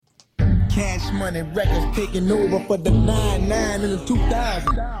Cash Money Records taking over for the 99 in the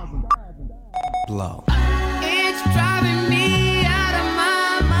 2000. Blow. It's driving me out of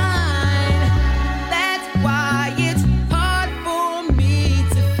my mind. That's why it's hard for me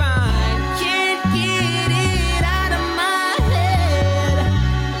to find. Can't get it out of my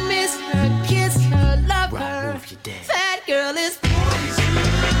head. Miss her, kiss her, love her. That girl is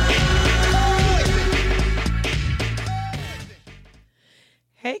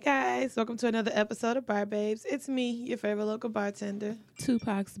Hey guys, welcome to another episode of Bar Babes. It's me, your favorite local bartender,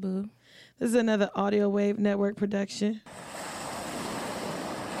 Tupac's boo. This is another Audio Wave Network production.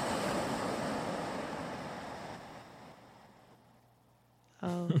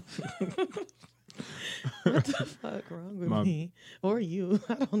 Oh. What the fuck wrong with me? Or you?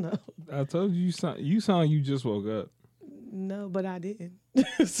 I don't know. I told you you sound you just woke up. No, but I didn't.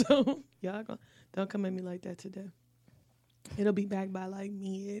 So y'all don't come at me like that today. It'll be back by like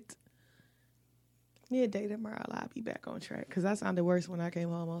midday tomorrow. I'll be back on track because I sounded worse when I came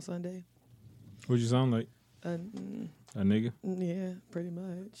home on Sunday. What'd you sound like? A nigga? Yeah, pretty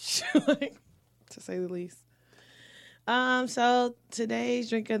much, like, to say the least. So today's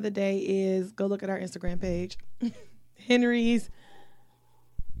drink of the day is, go look at our Instagram page, Henry's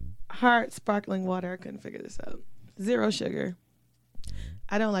Heart Sparkling Water. I couldn't figure this out. 0 sugar.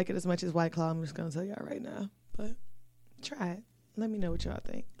 I don't like it as much as White Claw. I'm just gonna tell y'all right now, but try it. Let me know what y'all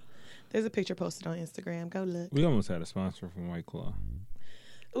think. There's a picture posted on Instagram. Go look. We almost had a sponsor from White Claw.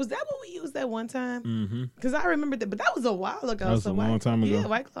 Was that what we used that one time? Mm-hmm. Because I remember that, but that was a while ago. That was a long time ago. Yeah,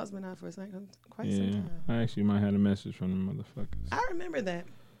 White Claw's been out for quite some time. I actually might have a message from them motherfuckers. I remember that.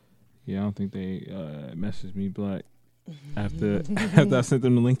 Yeah, I don't think they messaged me black. After I sent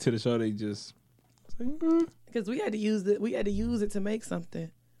them the link to the show, they just... Because we had to use it. We had to use it to make something.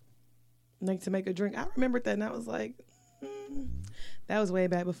 Like to make a drink. I remembered that and I was like... That was way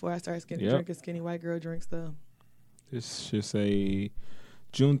back before I started drinking skinny white girl drinks, though. This should say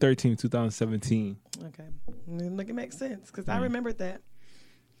June 13th, 2017. Okay. Look, it makes sense because I remembered that.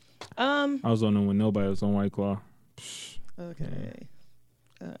 I was on them when nobody was on White Claw. Okay.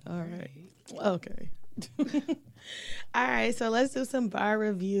 All right. Okay. All right, so let's do some bar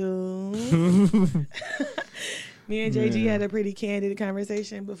reviews. Me and JG had a pretty candid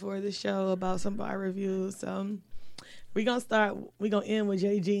conversation before the show about some bar reviews. So we're going to end with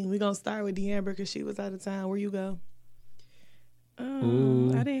JG. We're going to start with D'Amber because she was out of town. Where you go? I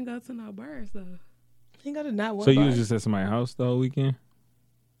didn't go to no bars, though. You didn't go to not one So bar? you was just at somebody's house the whole weekend?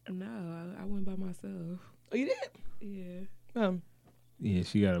 No, I went by myself. Oh, you did? Yeah. Yeah,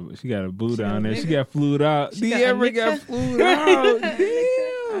 she got a boo down there. nigga. She got flued out. She got D'Amber a got nigga. flued out.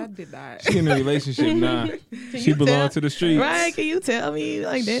 I did not. She in a relationship now. She you belong tell- to the streets. Right? Can you tell me?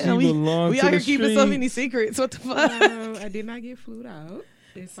 Like, She damn, we belong to out here the keeping so streets. many secrets. What the fuck? I did not get flued out.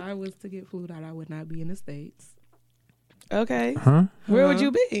 If I was to get flued out, I would not be in the States. Okay. Huh? Where would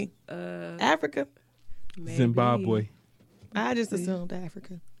you be? Uh, Africa. maybe. Zimbabwe. I just assumed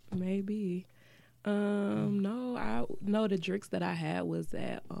Africa. Maybe. No, the drinks that I had was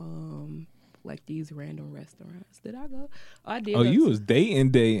at like these random restaurants. Did I go? Oh, I did. Oh, go you to- was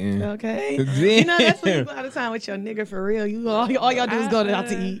dating. Okay. Damn. You know, that's when you go out of time with your nigga for real. You all y'all do is go out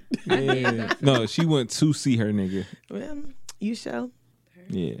to eat. Yeah. No, she went to see her nigga. Well, you show.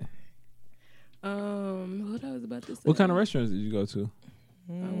 Yeah. What I was about to say. What kind of restaurants did you go to?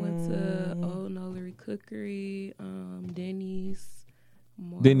 I went to Old Nollery Cookery, Denny's.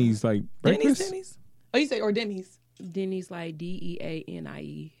 Denny's, like breakfast? Denny's? Oh, you say or Denny's? Denny's, like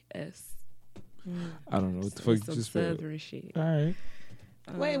Deanies. I don't know what the fuck you Some just said. southern shit. All right.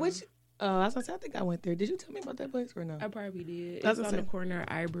 Wait, which? I was gonna say, I think I went there. Did you tell me about that place or no? I probably did. That's It's what on I'm the corner of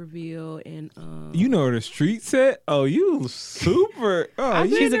Iberville and You know where the streets at? Oh, you super. Oh,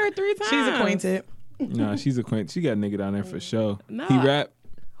 I've you. been there 3 times. She's acquainted. Nah, she's acquainted. She got a nigga down there for sure. No, He rap.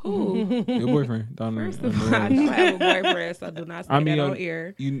 Who? Your boyfriend down there. First of all, I don't have a boyfriend, so do not say that on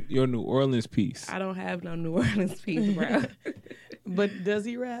air. Your New Orleans piece. I don't have no New Orleans piece, bro. But does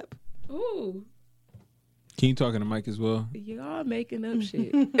he rap? Ooh, Can you talk in the mic as well? y'all making up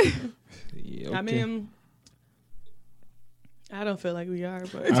shit. Yeah, okay. I mean, I don't feel like we are,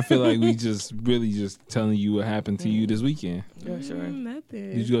 but I feel like we just really just telling you what happened to you this weekend. yeah, sure.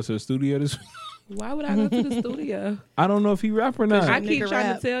 Nothing. Did you go to the studio this week? Why would I go to the studio? I don't know if he rap or not. I Nigga keep trying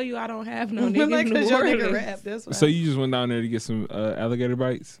rap. to tell you I don't have no nigga Like, in 'cause New your nigga Orleans. rap. That's why. So you just went down there to get some alligator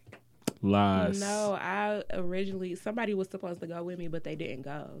bites? Lies. No, I originally, somebody was supposed to go with me, but they didn't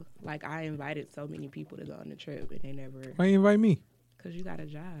go. Like, I invited so many people to go on the trip, and they never, Why you invite me? because you got a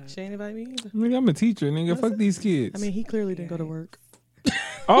job. She ain't invite me either. Nigga, I'm a teacher, nigga. Fuck these kids. I mean, he clearly didn't go to work.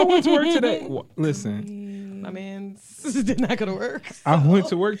 I went to work today. Listen, My man did not go to work. I went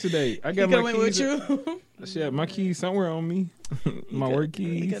to work today. I got He my could have went keys. with you. Shit, my keys somewhere on me. My work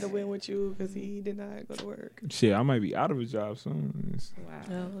He keys. could have went with you because he did not go to work. Shit, I might be out of a job soon.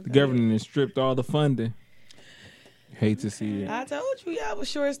 Wow. The government has stripped all the funding. Hate to see it. I told you y'all was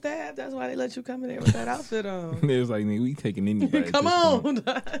short staffed. That's why they let you come in there with that outfit on. It was like, nigga, we taking anybody. at Come this point.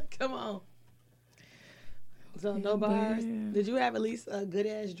 on. Come on. So no bars. Did you have at least a good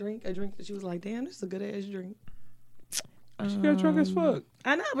ass drink? A drink that you was like, damn, this is a good ass drink. She got drunk as fuck.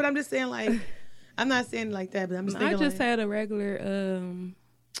 I know, but I'm just saying like, I'm not saying like that, but I'm just I thinking just like, had a regular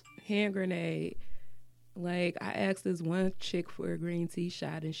hand grenade. Like, I asked this one chick for a green tea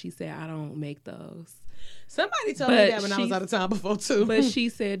shot, and she said, I don't make those. somebody told me but that when I was she- out of town before too. But she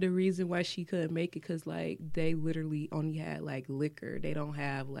said the reason why she couldn't make it because, like, they literally only had, like, liquor. They don't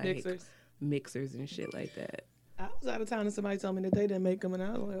have, like, mixers and shit like that. I was out of town and somebody told me that they didn't make them, and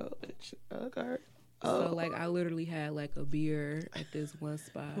I was like, oh, bitch, okay. Oh, So, like, I literally had, like, a beer at this one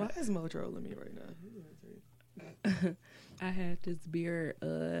spot. why is Mo trolling me right now? I had this beer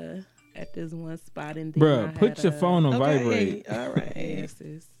at this one spot, and then Bruh, I put had your phone on vibrate. Okay, all right. Yes,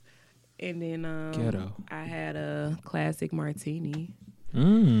 sis. And then Ghetto. I had a classic martini.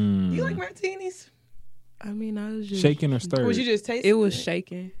 You like martinis? I mean, I was just Shaking or stirred? Was you just tasting? It was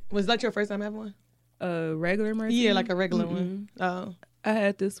shaking. Was that your first time having one? A regular martini. Yeah, like a regular one. Oh, I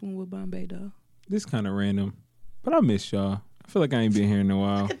had this one with Bombay though. This kind of random, but I miss y'all. I feel like I ain't been here in a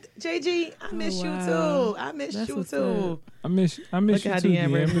while. JG, I miss you wow. too. I miss That's you what's too. up. I miss Look you at too, Deanne.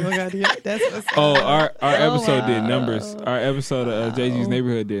 Deanne. Look at Deanne. That's what's Oh, up. our episode did wow. numbers. Our episode of JG's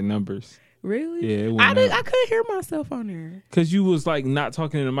Neighborhood did numbers. Really? Yeah, it I went I up. couldn't hear myself on there. Cause you was like not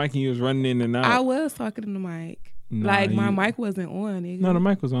talking in the mic and you was running in and out. I was talking to the mic. Nah, Like my you- mic wasn't on. Nigga. No, the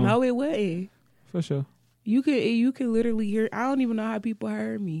mic was on. No, it wasn't. For sure. You could literally hear. I don't even know how people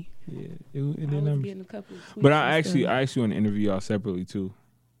heard me. Yeah, it I did was numbers. getting a couple of tweets But and I actually stuff. want to interview y'all separately too.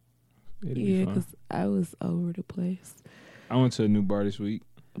 It'd be Yeah, fun. because I was over the place. I went to a new bar this week.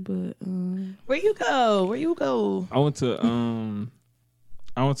 But Where you go? Where you go? I went to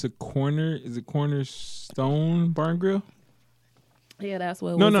Cornerstone Bar and Grill? yeah, that's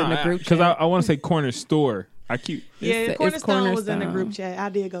what No, was no, in the group because chat. I want to say Corner Store. I keep Yeah, It's Cornerstone was in the group Cornerstone. chat. I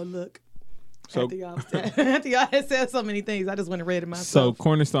did go look. So- After y'all said, after y'all had said so many things, I just went and read it so myself.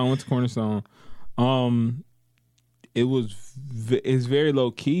 Cornerstone. Went to Cornerstone. It's very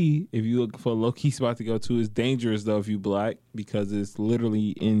low key. If you look for a low key spot to go to, it's dangerous though if you black because it's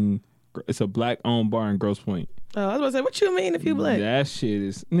literally it's a black owned bar in Grosse Pointe. Oh, I was gonna say, what you mean if you black? That shit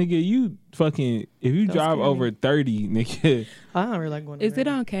is nigga. You fucking if you Don't drive scare me. over 30, nigga, I don't really like going. Is there. it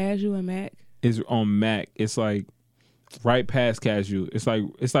on Casual and Mac? is on Mac. It's like right past Casual. It's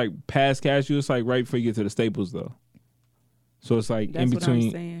like past Casual. It's like right before you get to the Staples though. So it's like That's in what I'm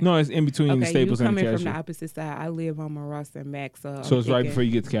between. saying. No, it's in between the Okay, you Staples and the coming from Casual. the opposite side. I live on Marosta and Mac, so So I'm it's right thinking- before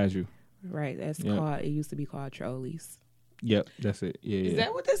you get to Casual. Right, that's Yep. called. It used to be called Trolleys. Yep, that's it. Yeah, Is yeah.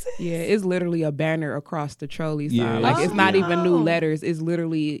 that what this is? Yeah, it's literally a banner across the trolley sign. Yeah, Like it's not even new Oh. letters. It's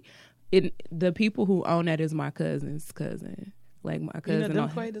literally the people who own that is my cousin's cousin. Like my You know cousin, them on,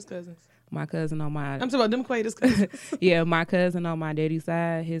 Quaid's cousins. my cousin on my I'm talking about them Quaid's cousins. yeah, my cousin on my daddy's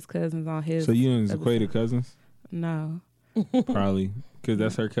side. His cousins on his. So you and other Zaquita side. cousins? No, Probably. Because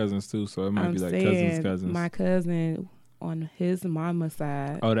that's her cousins too. So it might I'm be like saying cousins. my cousin on his mama's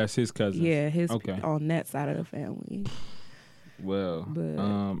side. Oh, that's his cousin. Yeah, his Okay. on that side of the family. Well,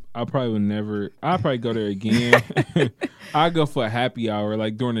 But- I probably would never. I'll probably go there again. I go for a happy hour,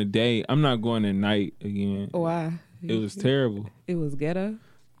 like during the day. I'm not going at night again. Why? It was terrible. It was ghetto.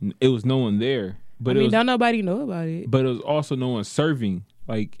 It was no one there, but I mean, it was. don't nobody know about it. But it was also no one serving.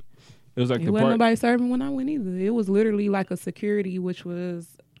 Like it was like It the wasn't part. nobody serving when I went either. It was literally like a security, which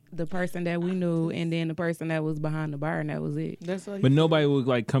was the person that we knew, and then the person that was behind the bar, and that was it. That's all. But nobody would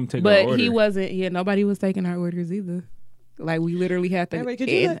like come take our But order. he wasn't. Yeah, nobody was taking our orders either. Like we literally had to.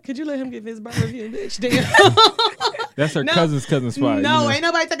 Hey, and- could you let him give his bar review, bitch? Damn. That's her No. cousin's cousin spot. you No, know? ain't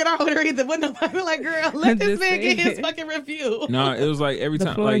nobody taking our order either. What nobody be like, girl, let this Just man get his saying. fucking review. No, it was like every the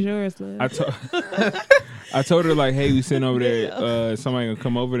time. floor is Like yours, love. I told her like, hey, we sitting over there. Yeah. Somebody gonna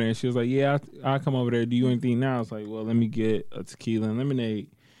come over there, and she was like, yeah, I'll come over there. Do you anything now? I was like, well, let me get a tequila and lemonade,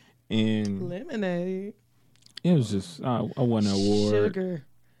 and Lemonade, it was just I won an award. sugar.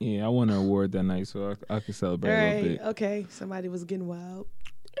 Yeah, I won an award that night, so I could All celebrate a little right, bit. okay. Somebody was getting wild.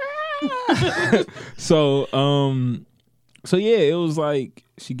 So yeah, it was like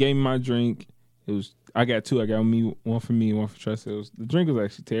she gave me my drink. It was I got two. I got one for me, one for Tressa. The drink was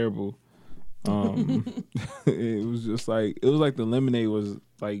actually terrible. It was just like the lemonade was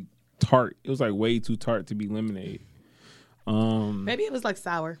like tart. It was like way too tart to be lemonade. Maybe it was like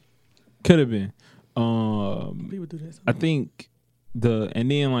sour. Could have been, People do this. I think and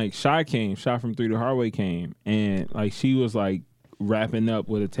then like Shy from 3 to Hardway came, and like she was like wrapping up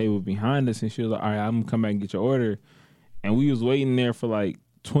with a table behind us, and she was like, all right, I'm gonna come back and get your order. And we was waiting there for like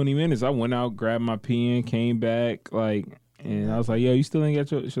 20 minutes. I went out, grabbed my pen, came back, like, and I was like, yo, you still ain't got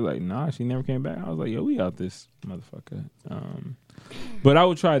your... She was like, nah, she never came back. I was like, yo, we out this motherfucker. But I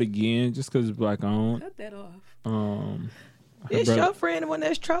would try it again just because it's black owned. Cut that off. It's your friend, the one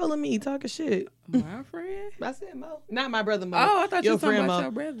that's trolling me, talking shit. My friend? I said Mo. Not my brother Mo. Oh, I thought you were talking about Mo.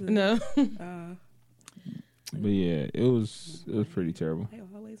 your brother. No. But yeah, it was pretty terrible. They were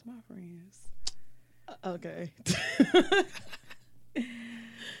always my friends. Okay.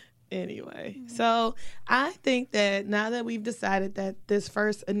 Anyway, so I think that now that we've decided that this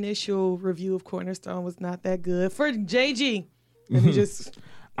first initial review of Cornerstone was not that good for JG, let me just.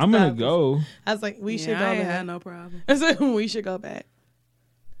 I'm gonna go. I was like, we should go I ain't back. had no problem. I said we should go back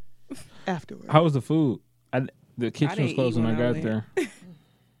afterwards. How was the food? The kitchen was didn't closed eat when I when got I there.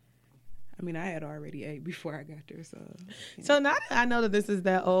 I mean, I had already ate before I got there, so. So now that I know that this is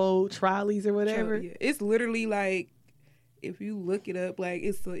that old Trolleys or whatever. Yeah. It's literally like, if you look it up, like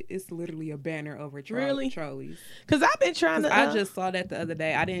it's literally a banner over Really? trolleys. Because I've been trying to. I just saw that the other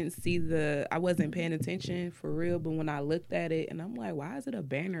day. I didn't see I wasn't paying attention for real, but when I looked at it, and I'm like, why is it a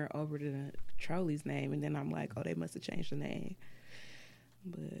banner over the trolley's name? And then I'm like, oh, they must have changed the name.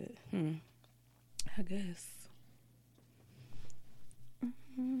 But I guess.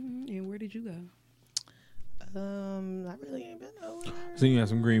 And where did you go? I really ain't been nowhere. So you had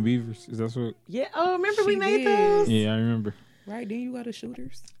some green beavers? Is that what? Yeah. Oh, remember we She made did. those? Yeah, I remember. Right, then you go to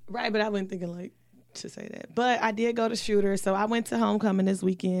Shooters. Right, but I wasn't thinking like to say that. But I did go to Shooter, so I went to homecoming this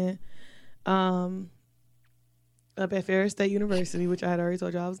weekend, up at Ferris State University, which I had already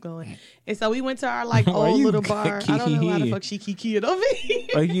told you I was going. And so we went to our like Why old you little bar. I don't know why the kiki? fuck she kikied over me.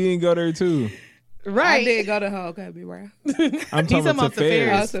 Like you didn't go there too. Right. I did go to homecoming, right? I'm He's talking about the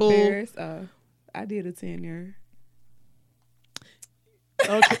Ferris. Ferris. fool. Ferris. I did attend there.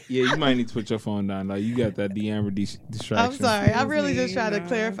 Okay. Yeah, you might need to put your phone down. Like you got that D'Amber distraction. I'm sorry. I really just trying to No.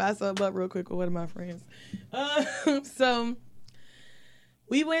 clarify something up real quick with one of my friends. So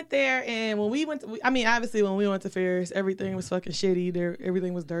we went there, and when we went, obviously when we went to Ferris, everything was fucking shitty. There,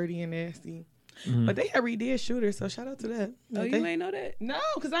 everything was dirty and nasty. Mhm. But they had redid Shooter, so shout out to that. Oh, Like, you ain't know that? No,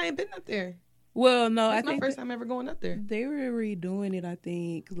 because I ain't been up there. Well, no, That's I my think first time ever going up there. they were redoing it. I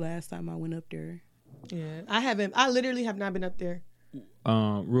think last time I went up there. Yeah, I haven't. I literally have not been up there.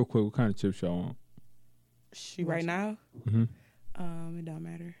 Real quick, what kind of chips y'all want? Right now, Mhm. it don't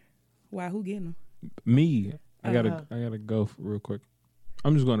matter. Why? Who getting them? Me, I Uh-huh. gotta go real quick.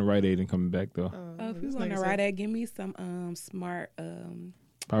 I'm just going to Rite Aid and coming back though. If you want to ride that, give me some smart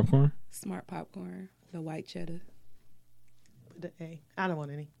Popcorn. popcorn, the white cheddar. Put the A. I don't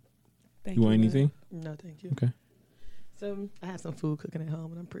want any. Thank You want love. anything? No, thank you. Okay. So I have some food cooking at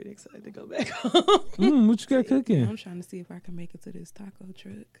home, and I'm pretty excited to go back home. What you got cooking? I'm trying to see if I can make it to this taco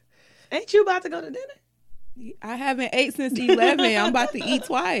truck. Ain't you about to go to dinner? I haven't ate since 11. I'm about to eat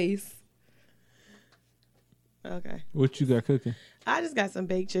twice. Okay. What you got cooking? I just got some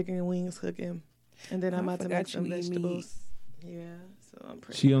baked chicken and wings cooking, and then I'm I about to forgot make some you eat vegetables. Yeah, so I'm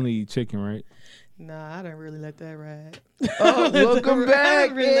pretty. She only eat chicken, right? Nah, I don't really let that ride. Oh, welcome I back.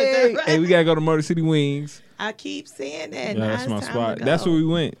 don't really let that ride. Hey, we gotta go to Motor City Wings. I keep saying that. Yeah, Now that's it's my time spot. to That's go. where we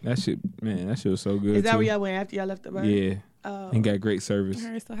went. That shit was so good. Is that too. where y'all went after y'all left the bar? Yeah, Oh. and got great service.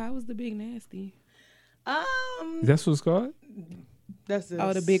 All right, so how was the big nasty? That's what it's called. That's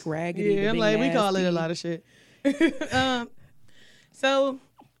Oh, the big raggedy, Yeah, the I'm big like, we call it a nasty. lot of shit. So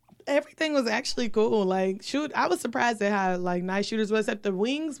everything was actually cool. Like, I was surprised at how like nice Shooters was. Except the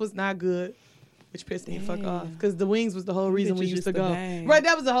wings was not good, which pissed me the fuck off. Because the wings was the whole reason we bitches used to used to go. bang. Right,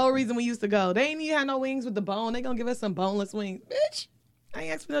 that was the whole reason we used to go. They ain't even have no wings with the bone. They gonna give us some boneless wings, bitch. I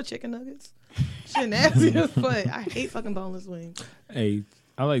ain't asked for no chicken nuggets. Shit nasty as fuck. I hate fucking boneless wings. Hey,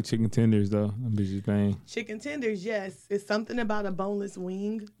 I like chicken tenders though. Them bitches bang. Chicken tenders, yes. It's something about a boneless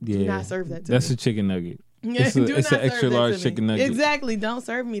wing. Yeah, Do not serve that to That's me. a chicken nugget. Yeah, It's, a, do it's not an extra serve that large to me. chicken nugget. Exactly. Don't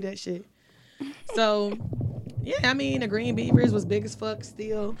serve me that shit. So, yeah, I mean, the Green Beavers was big as fuck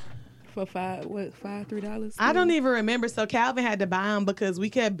still. For $3? I don't even remember. So Calvin had to buy them because we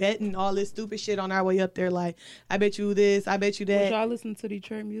kept betting all this stupid shit on our way up there. Like, I bet you this, I bet you Did that. y'all listen to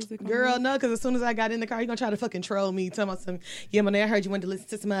Detroit music? Girl, no, because as soon as I got in the car, he gonna try to fucking troll me. Tell me some, yeah, man, I heard you wanted to listen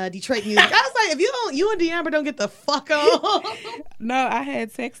to some Detroit music. I was like, if you and D'Amber don't get the fuck on. No, I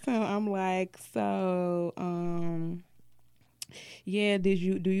had text him. I'm like, so, Yeah, do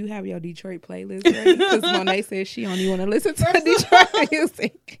you have your Detroit playlist ready? Because Monet says she only want to listen to Detroit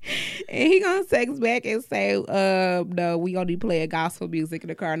music. And he gonna text back and say, no, we only play gospel music in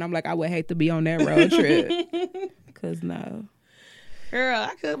the car. And I'm like, I would hate to be on that road trip. Because no. Girl,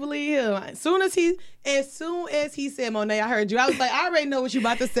 I couldn't believe him. As soon as he said, Monet, I heard you. I was like, I already know what you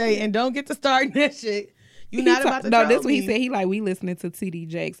about to say, and don't get to starting that shit. You not about to No, troll that's what me. he said. He like, we listening to TD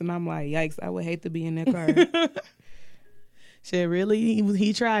Jakes. And I'm like, yikes, I would hate to be in that car. Shit, really?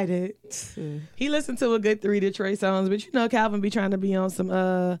 He tried it. He listened to a good 3 Detroit songs, but you know Calvin be trying to be on some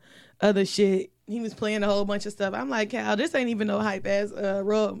other shit. He was playing a whole bunch of stuff. I'm like, Cal, this ain't even no hype ass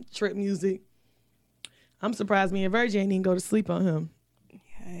road trip music. I'm surprised me and Virgin ain't even go to sleep on him.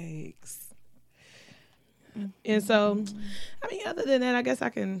 Yikes. And so, I mean, other than that, I guess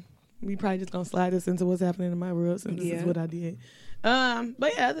we probably just gonna slide this into what's happening in my world since this is what I did.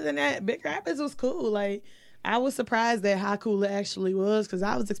 But yeah, other than that, Big Rapids was cool. Like, I was surprised at how cool it actually was because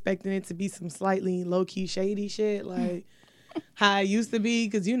I was expecting it to be some slightly low-key shady shit, like how it used to be,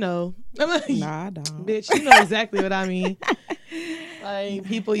 because you know. Nah, I don't. Bitch, you know exactly what I mean. Like,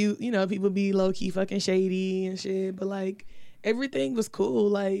 people, people be low-key fucking shady and shit, but like, everything was cool.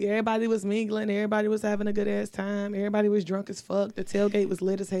 Like, everybody was mingling, everybody was having a good-ass time, everybody was drunk as fuck, the tailgate was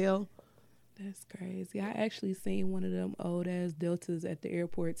lit as hell. That's crazy. I actually seen one of them old ass Deltas at the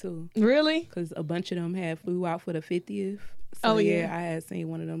airport too. Really? Because a bunch of them had flew out for the 50th. So, Oh, yeah. I had seen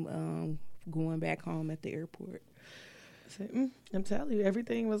one of them going back home at the airport. So, I'm telling you,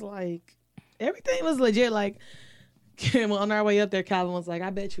 everything was legit. Like, on our way up there, Calvin was like,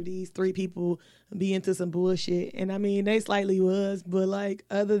 I bet you these 3 people be into some bullshit. And I mean, they slightly was, but like,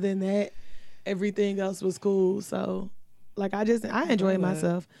 other than that, everything else was cool. So, like, I enjoyed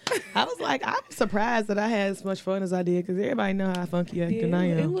myself. I was like, I'm surprised that I had as much fun as I did because everybody know how funky acting I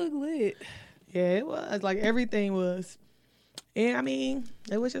am. It looked lit. Yeah, it was. Like, everything was. And I mean,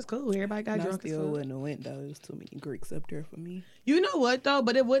 it was just cool. Everybody got drunk as still fuck. wouldn't have went though. There was too many Greeks up there for me. You know what though?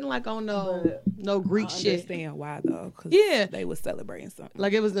 But it wasn't like on no Greek I shit. understand why though. Cause Yeah. they was celebrating something.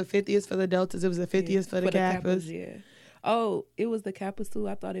 Like, it was the 50th for the Deltas. It was the 50th for the Kappas. Yeah. Oh, it was the Kappas too.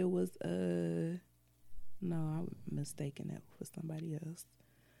 I thought it was no, I'm mistaken that for somebody else.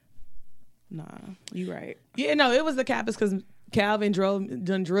 Nah, you right. Yeah, no, it was the Kappas because Calvin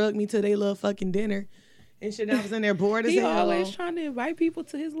drugged me to their little fucking dinner. And shit, I was in there bored as He hell. always trying to invite people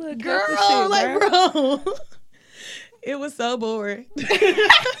to his little Girl, Kappa shit, like, bro. bro. It was so boring.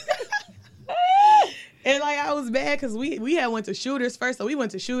 And like, I was mad because we had went to Shooters first. So we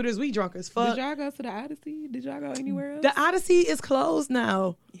went to Shooters. We drunk as fuck. Did y'all go to the Odyssey? Did y'all go anywhere else? The Odyssey is closed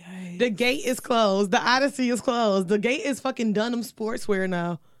now. Yikes. The gate is closed. The Odyssey is closed. The gate is fucking Dunham Sportswear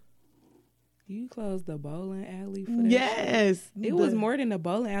now. You closed the bowling alley for that shit? Yes. It was more than a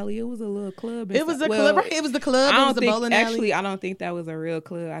bowling alley. It was a little club. It was a club. Right? It was the club. It was the bowling alley. Actually, I don't think that was a real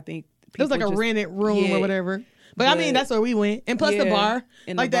club. I think It was like a rented room or whatever. But I mean, that's where we went. And plus the bar.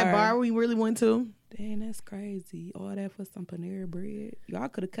 Like that bar we really went to. Dang, that's crazy. All that for some Panera bread. Y'all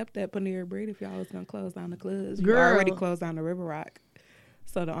could have kept that Panera bread if y'all was going to close down the clubs. You already closed down the River Rock.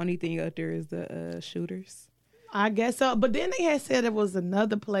 So the only thing up there is the Shooters. I guess so. But then they had said it was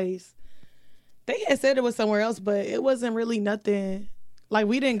another place. They had said it was somewhere else, but it wasn't really nothing. Like,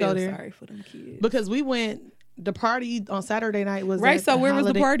 we didn't go there. Sorry for them kids. Because we went, the party on Saturday night was right, at so where was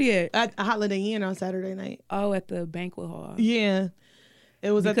the party at? At Holiday Inn on Saturday night. Oh, at the banquet hall. Yeah.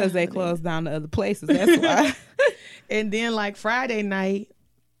 It was because they closed down the other places. That's why. And then, like, Friday night,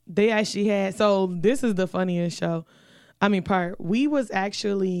 they actually had, so this is the funniest part. We was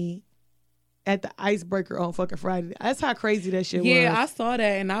actually at the Icebreaker on fucking Friday. That's how crazy that shit was. Yeah, I saw that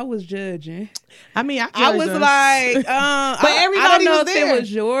and I was judging. I mean, I was like, but everybody I don't know was if there. it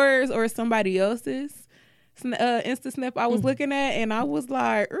was yours or somebody else's Insta snap I was looking at, and I was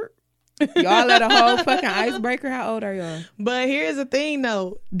like, y'all at a whole fucking Icebreaker. How old are y'all? But here's the thing,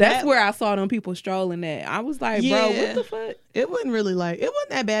 though. That's where I saw them people strolling at. I was like, bro, what the fuck? It wasn't really it wasn't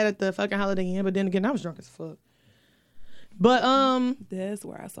that bad at the fucking Holiday Inn, but then again, I was drunk as fuck. But that's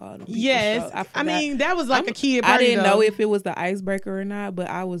where I saw them people. Yes, I mean, that was like a kid party. I didn't know if it was the Icebreaker or not, but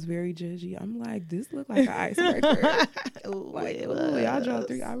I was very judgy. I'm like, this look like an Icebreaker. Y'all drove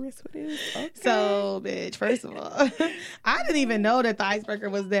 3 hours for this. Okay. So, bitch, first of all, I didn't even know that the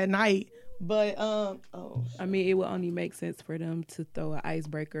Icebreaker was that night. But I mean, it would only make sense for them to throw an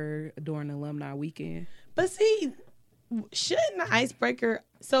Icebreaker during alumni weekend. But see, shouldn't the icebreaker?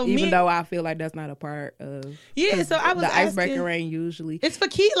 So Even me, though I feel like that's not a part of. yeah. 'cause So I was the icebreaker asking. ain't usually. It's for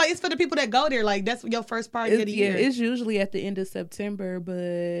it's for the people that go there. Like that's your first party of the year. It's usually at the end of September,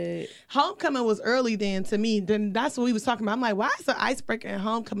 but Homecoming was early then to me. Then that's what we was talking about. I'm like, why is the icebreaker and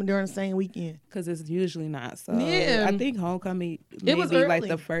homecoming during the same weekend? because it's usually not. So Yeah. I think homecoming It was maybe like early.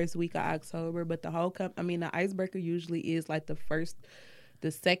 the first week of October, but the icebreaker usually is like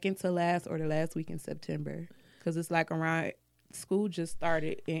the second to last or the last week in September, because it's like around. School just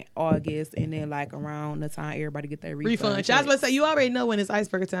started in August, and then like around the time everybody get their refund. I was about to say you already know when it's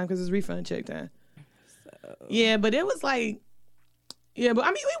icebreaker time because it's refund check time. Yeah, but it was like, yeah, but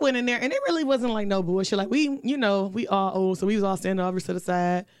I mean we went in there and it really wasn't like no bullshit. Like we all old, so we was all standing over to the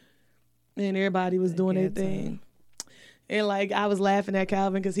side, and everybody was doing their thing. And like I was laughing at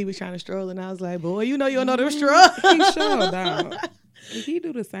Calvin because he was trying to stroll, and I was like, boy, you don't know them strolls. He sure don't. He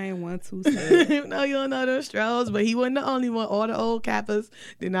do the same 1-2 step. You know you don't know those strolls, but he wasn't the only one. All the old Kappas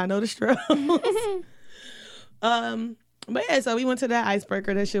did not know the strolls. But yeah, so we went to that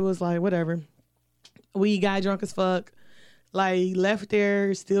icebreaker. That shit was like whatever. We got drunk as fuck. Like left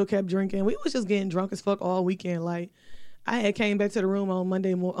there, still kept drinking. We was just getting drunk as fuck all weekend. Like I had came back to the room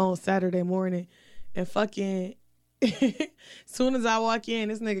on Saturday morning, and fucking. Soon as I walk in,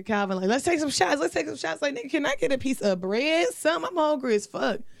 this nigga Calvin like, let's take some shots. Like, nigga, can I get a piece of bread? Something. I'm hungry as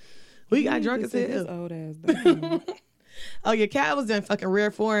fuck. We got drunk as hell. Old ass down. Oh yeah, Cal was in fucking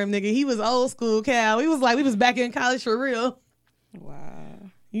rare form, nigga. He was old school Cal. We was back in college for real. Wow.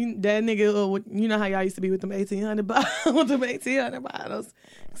 That nigga, you know how y'all used to be with them 1800 bottles.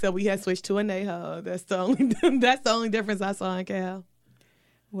 Except we had switched to a Neho. That's the only difference I saw in Cal.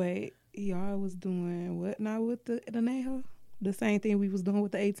 Wait, y'all was doing what now with the Neho? The same thing we was doing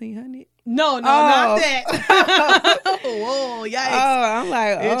with the 1800? No, not that. Whoa, yikes. Oh, I'm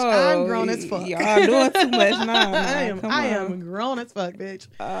like, bitch, I'm grown as fuck. Y'all doing too much now. I am grown as fuck, bitch.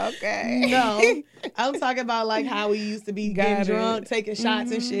 Okay. No, I'm talking about like how we used to be getting drunk, taking shots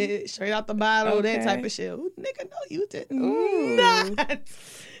and shit, straight out the bottle, that type of shit. Ooh, nigga, no, you didn't. Ooh. Not.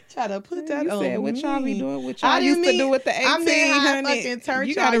 Try to put that You on said what me. y'all be doing? What I y'all didn't used to mean- do with the I mean, how 1800? fucking turned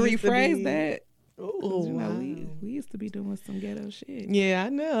You gotta y'all used to rephrase be. that. Ooh, You know, wow. we used to be doing some ghetto shit. Yeah, I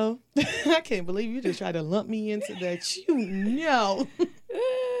know. I can't believe you just tried to lump me into that. You know.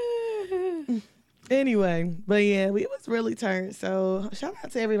 Anyway, but yeah, we was really turned. So shout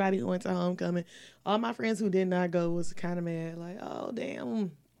out to everybody who went to homecoming. All my friends who did not go was kind of mad. Like, oh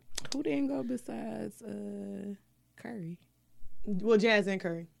damn. Who didn't go besides Curry? Well, Jazz and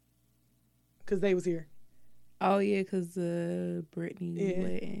Curry, because they was here. Oh yeah, because Brittany Yeah.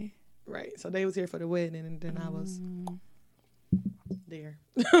 wedding. Right. So they was here for the wedding, and then I was there.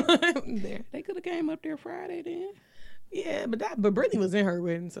 There. They could have came up there Friday then. Yeah, but Brittany was in her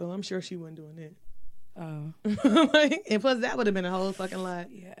wedding, so I'm sure she wasn't doing that. Oh, And plus, that would have been a whole fucking lot.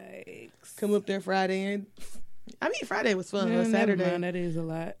 yikes! Come up there Friday, and I mean Friday was fun. Yeah, But never Saturday, mind, that is a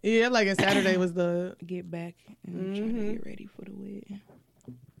lot. yeah, like and Saturday was the Get back and try to get ready for the wedding.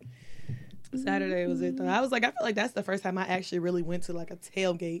 Saturday was it though. I was like, I feel like that's the first time I actually really went to like a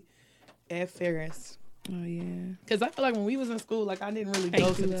tailgate at Ferris. Oh yeah. Because I feel like when we was in school, like I didn't really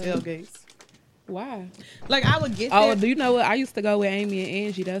go to the tailgates. Why? Like I would get Oh, there. do you know what? I used to go with Amy and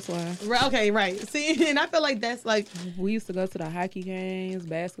Angie. That's why. Right, okay, right. See, and I feel like that's like, We used to go to the hockey games,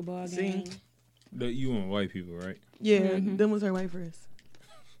 basketball See? games. That you and white people, right? yeah, them was her white friends.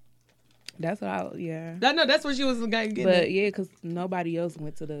 That's what I, yeah. That's what she was getting. But at. yeah, because nobody else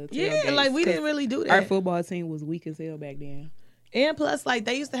went to the Yeah, tailgates, like we 'cause didn't really do that. Our football team was weak as hell back then. And plus, like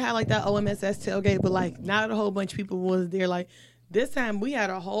they used to have like that OMSS tailgate, but like not a whole bunch of people was there. Like this time, we had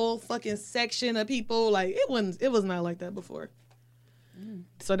a whole fucking section of people. Like it was not like that before.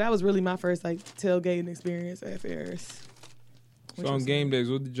 So that was really my first like tailgating experience at Ferris. So on game days,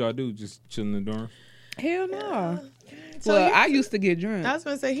 what did y'all do? Just chill in the dorm? Hell no. So Well, here's I the- used to get drunk. I was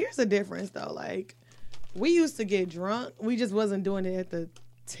gonna say, here's the difference though. Like we used to get drunk, we just wasn't doing it at the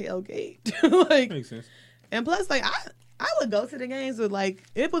tailgate. Like, Makes sense. and plus, like I would go to the games with like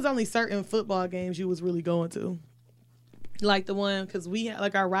it was only certain football games you was really going to. Like the one because we had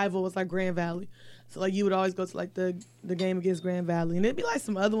like our rival was like Grand Valley, so like you would always go to like the game against Grand Valley, and it'd be like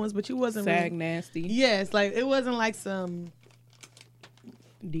some other ones, but you wasn't Sag really. nasty. Yes, like it wasn't like some.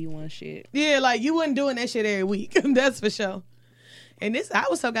 D1 shit. Yeah, like you wasn't doing that shit every week. That's for sure. And I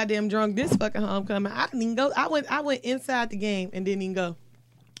was so goddamn drunk this fucking homecoming. I didn't even go. I went inside the game and didn't even go.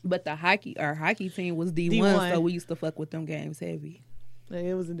 But our hockey team was D1, D1. so we used to fuck with them games heavy. Like,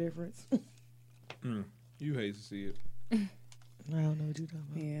 it was a difference. You hate to see it. I don't know what you're talking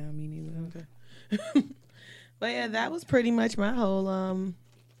about. Yeah, me neither. Okay. But yeah, that was pretty much my whole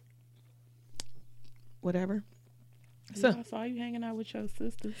whatever. So I saw you hanging out with your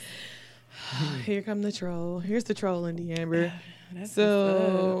sisters. here come the troll. Here's the troll in the Amber. That's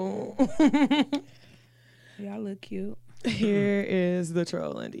So y'all look cute. here is the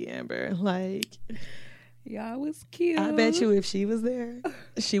troll in the Amber. Like, Y'all was cute. I bet you if she was there,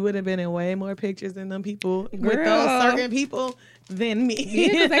 she would have been in way more pictures than them people with Girl. those certain people than me.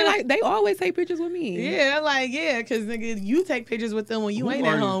 Yeah, 'cause they always take pictures with me. Yeah, like, yeah, because nigga, you take pictures with them when you Who ain't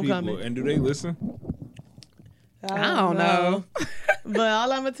are at these homecoming. people, and do they listen? I don't know. But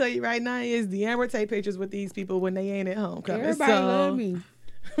all I'm gonna tell you right now is the Amber take pictures with these people when they ain't at homecoming. Everybody so, love me.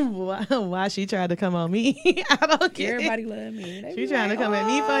 why she tried to come on me? I don't care. Everybody love me. They She be trying like, to come at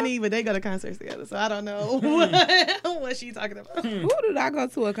me "Oh." funny, but they go to concerts together, so I don't know what she talking about. Who did I go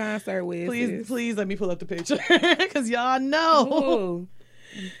to a concert with? Please let me pull up the picture because y'all know. Who?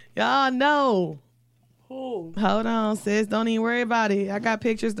 Y'all know. Who? Hold on, sis. Don't even worry about it. I got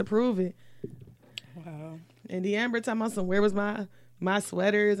pictures to prove it. Wow. And the Amber talking about some, where was my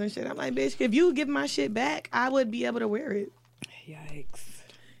sweaters and shit. I'm like, bitch, if you give my shit back, I would be able to wear it. Yikes.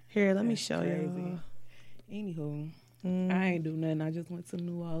 Here, let me That's show crazy. you. Anywho, I ain't do nothing. I just went to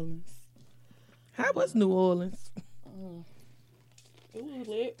New Orleans. How was New Orleans? It was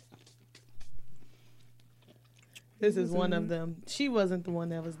lit. This is one of them. She wasn't the one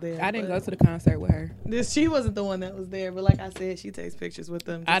that was there. I didn't go but to the concert with her. She wasn't the one that was there, but like I said, she takes pictures with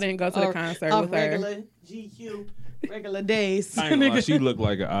them. I didn't go to the concert with her. Regular GQ, regular days. I ain't gonna lie, she looked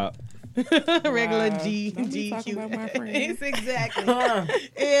like a op. Regular Wow. G Don't be talking GQ. about my friend. It's exactly.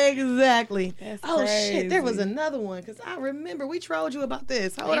 That's Oh shit, there was crazy. another one because I remember we trolled you about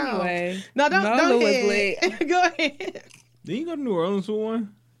this. Hold Anyway, on. No, don't Nola go was ahead. Go ahead. Did you go to New Orleans with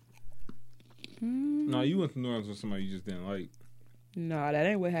one? Mm, No, you went to New Orleans with somebody you just didn't like. no, that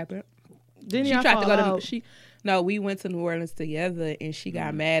ain't what happened. Didn't She y'all tried to fall go out? to No, we went to New Orleans together, and she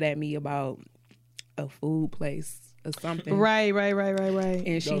got mad at me about a food place or something. Right. And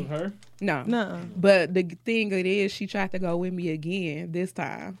That she was her? no. Nuh-uh. But the thing it is, she tried to go with me again this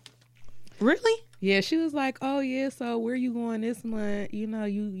time. Really? Yeah, she was like, "Oh yeah, so where you going this month? You know,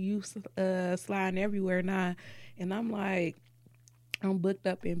 you sliding everywhere now." And I'm like, I'm booked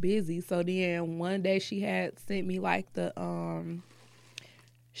up and busy. So then one day she had sent me like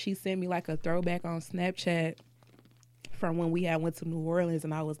she sent me like a throwback on Snapchat from when we had went to New Orleans,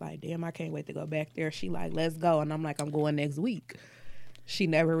 and I was like, damn, I can't wait to go back there. She like, let's go, and I'm like, I'm going next week. She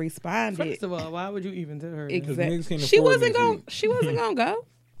never responded. First of all, why would you even tell her? that? niggas Exactly. can't She afford wasn't next going. week. She wasn't gonna go.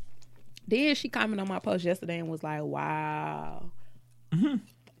 Then she commented on my post yesterday and was like, "Wow,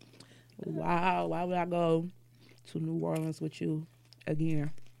 wow, why would I go to New Orleans with you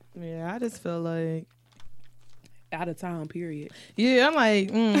again? Yeah, I just feel like. Out of town, period." Yeah, I'm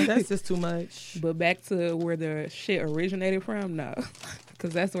like, that's just too much. But back to where the shit originated from, no,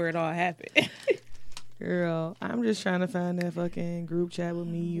 because that's where it all happened. Girl, I'm just trying to find that fucking group chat with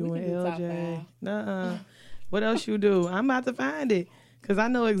me, you, We and can do top LJ. five. Nuh-uh. What else you do? I'm about to find it because I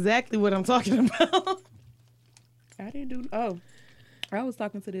know exactly what I'm talking about. I didn't do. Oh, I was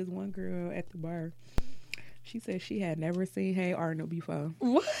talking to this one girl at the bar. She said she had never seen Hey Arnold before.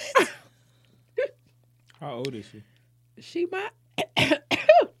 What? How old is she? She my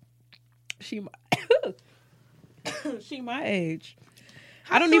she my age.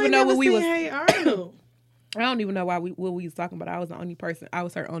 I don't even know what we was. Hey Arnold. I don't even know what we was talking about. I was the only person. I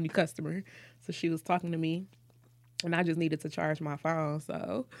was her only customer, so she was talking to me, and I just needed to charge my phone.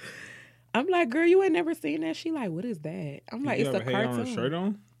 So I'm like, "Girl, you ain't never seen that?" She like, "What is that?" I'm like, Did "It's you a have a Hey cartoon." Arnold shirt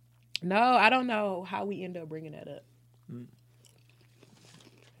on? No, I don't know how we end up bringing that up.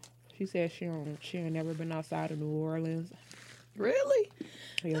 She said she ain't never been outside of New Orleans. Really?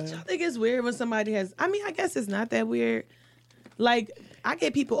 Yeah. Don't y'all think it's weird when somebody has? I mean, I guess it's not that weird. Like, I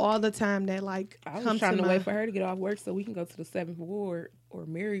get people all the time that like I was come trying to my. wait for her to get off work so we can go to the 7th Ward or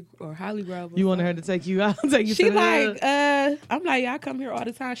Mary or Holly Grove. Or You wanted her something. to take you out, take you She to the like, hood. I'm like, yeah, I come here all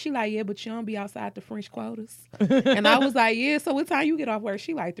the time. She like, yeah, but you don't be outside the French quarters. And I was like, yeah, so what time you get off work?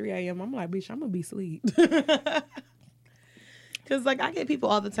 She like 3 a.m. I'm like, bitch, I'm gonna be asleep. Cause like I get people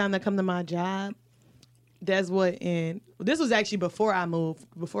all the time that come to my job. That's what, and this was actually before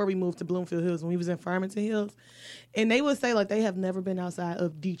we moved to Bloomfield Hills when we was in Farmington Hills, and they would say like they have never been outside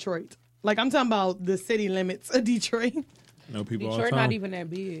of Detroit. Like I'm talking about the city limits of Detroit. No people all the Detroit time. not even that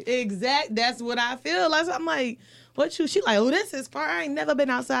big. That's what I feel. Like, I'm like, what you? She like, oh, this is far. I ain't never been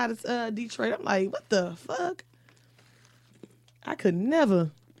outside of Detroit. I'm like, what the fuck? I could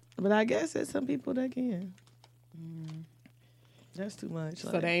never, but I guess there's some people that can. That's too much.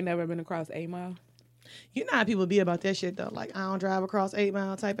 So Like, they ain't never been across 8 Mile. you know how people be about that shit though. Like, I don't drive across 8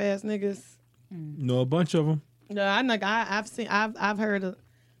 Mile type ass niggas. Know a bunch of them. No, I've heard of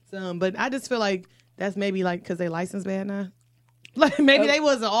some, but I just feel like That's maybe like because they license bad now. Like maybe they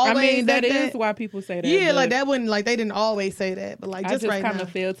wasn't always. I mean, that like is why people say that. Yeah, but like that wouldn't like they didn't always say that, but like I just right kind now. of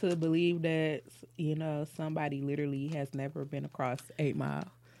fail to believe that somebody literally has never been across 8 Mile.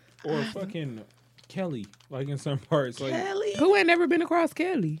 Or fucking Kelly, like in some parts. Like, Kelly? Who ain't never been across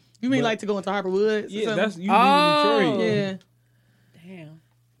Kelly? You mean But- like to go into Harper Woods? or yeah, something? that's you Oh. in Detroit. yeah. Damn.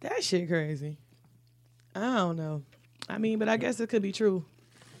 That shit crazy. I don't know. I mean, but I guess it could be true.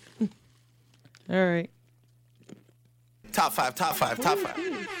 All right. Top five.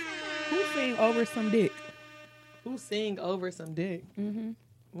 Who sing Over Some Dick? Who sing over some dick? Mm-hmm.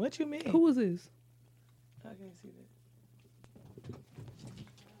 What you mean? Who was this? I can't see that.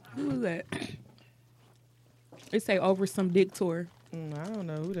 Who was that? It say Over Some Dick tour. I don't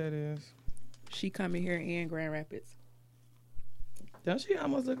know who that is. She coming here in Grand Rapids. Don't she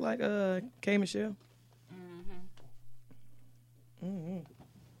almost look like K. Michelle?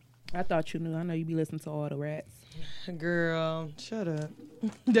 I thought you knew. I know you be listening to all the rats. Girl, shut up.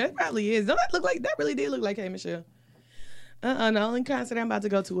 That probably is. Don't that look like that? Really did look like K. Michelle. The only concert I'm about to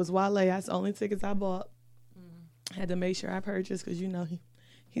go to was Wale. That's the only tickets I bought. Had to make sure I purchased because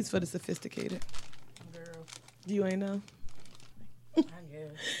he's for the sophisticated. Girl, You ain't know. I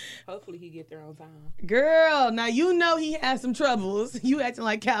guess. Hopefully he get there on time. Girl, now you know he has some troubles. You acting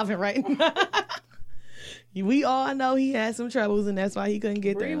like Calvin right now. We all know he had some troubles, and that's why he couldn't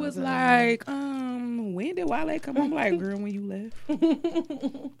get there. Bree on was time. like, when did Wale come? I'm like, girl, when you left.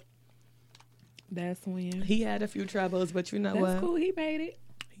 That's when. He had a few troubles, but you know That's what? cool. He made it.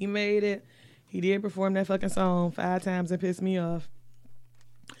 He made it. He did perform that fucking song 5 times and pissed me off.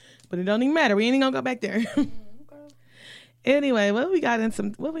 But it don't even matter. We ain't even gonna go back there. Anyway, what we got in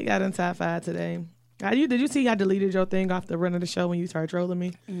top 5 today? Did you see I deleted your thing off the run of the show when you started trolling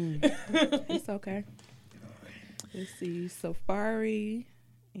me? It's okay. Let's see. Safari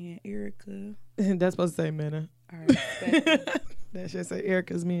and Erica That's supposed to say Minna. are expecting. That should say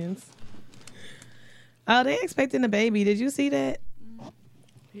Erica's men's. Oh, they expecting a baby. Did you see that?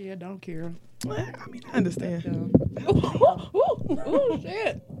 Yeah, don't care. Well, I mean, I understand. Oh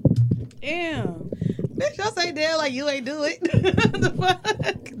shit! Damn. Bitch, y'all say damn like you ain't do it. The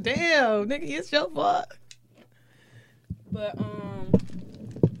fuck? Damn, nigga, it's your fault. But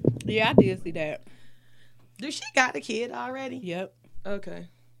yeah, I did see that. Dude, she got a kid already? Yep. Okay.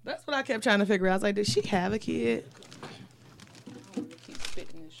 That's what I kept trying to figure out. I was like, did she have a kid? Keep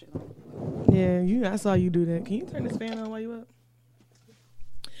spitting this shit on. Yeah, I saw you do that. Can you turn this fan on while you up?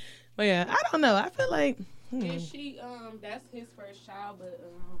 But yeah, I don't know. I feel like And she that's his first child, but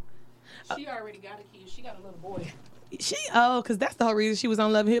she already got a kid. She got a little boy. because that's the whole reason she was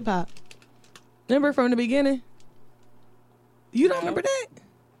on Love and Hip Hop. Remember from the beginning? You don't remember that?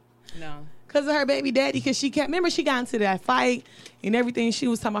 No. Because of her baby daddy, because she can't remember she got into that fight and everything. She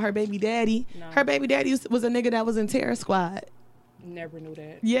was talking about her baby daddy. No. Her baby daddy was a nigga that was in Terror Squad. Never knew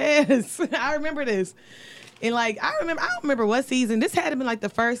that. Yes, I remember this. And like, I don't remember what season. This had to been like the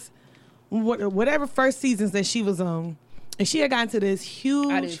first, whatever first seasons that she was on. And she had gotten to this huge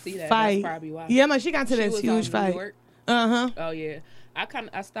I didn't see that. fight. That's probably why. Yeah, man, she got into She this was huge on fight. New York. Uh-huh. Oh yeah.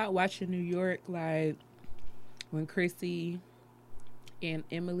 I stopped watching New York like when Chrissy and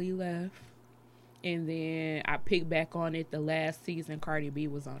Emily left. And then I picked back on it the last season Cardi B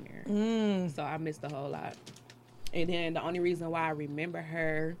was on there. So I missed a whole lot. And then the only reason why I remember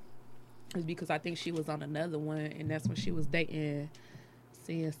her is because I think she was on another one, and that's when she was dating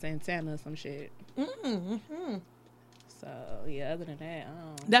Sia Santana or some shit. Mm-hmm. So yeah, other than that, I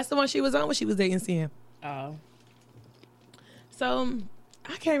don't. That's the one she was on when she was dating CM. Oh, So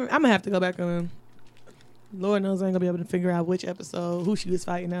I can't. I'm gonna have to go back on. Lord knows I ain't gonna be able to figure out which episode who she was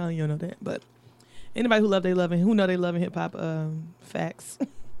fighting. Now you know that, but anybody who love they loving, who know they loving hip hop facts,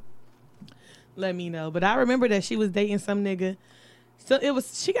 let me know. But I remember that she was dating some nigga. So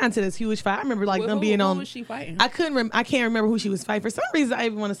she got into this huge fight. I remember like them being who on. was she fighting? I can't remember who she was fighting. For some reason, I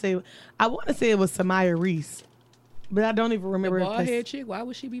even want to say. I want to say it was Samaya Reese, but I don't even remember. The her bald place. head chick. Why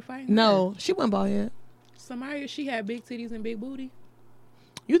would she be fighting? No, she wasn't bald head. Samaya, she had big titties and big booty.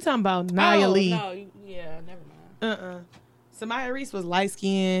 You talking about Nia Lee? No, yeah, never mind. Samaya Reese was light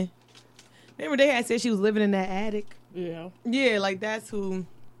skinned. Remember they had said she was living in that attic. Yeah. Yeah, like that's who.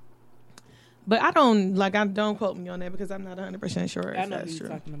 But I don't quote me on that because I'm not 100% sure I if know who that's you're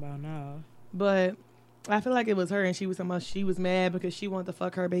true. talking about now. But I feel like it was her, and she was talking about she was mad because she wanted to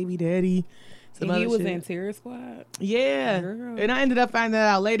fuck her baby daddy. Some And he other was shit. in Terror Squad. Yeah, Girl. and I ended up finding that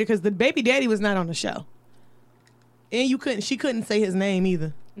out later because the baby daddy was not on the show, and she couldn't say his name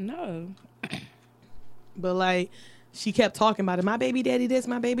either. No. But like, she kept talking about it. My baby daddy this,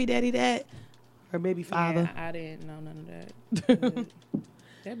 my baby daddy that. Her baby father. Yeah, I didn't know none of that.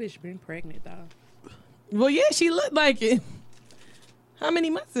 But that bitch been pregnant though. Well, yeah, she looked like it. How many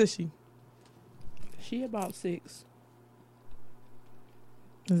months is she? She about 6.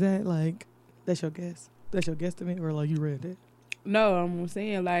 Is that like, that's your guess? That's your guesstimate, or like you read that? No, I'm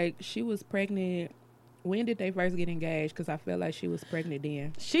saying like she was pregnant. When did they first get engaged? Because I felt like she was pregnant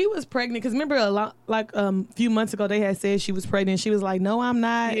then. She was pregnant because remember a lot like few months ago they had said she was pregnant. She was like, "No, I'm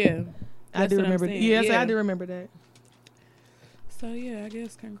not." Yeah, I that's do what I'm remember. saying. Yes, Yeah. I do remember that. So yeah, I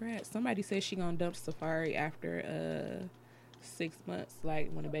guess congrats. Somebody said she gonna dump Safari after 6 months, like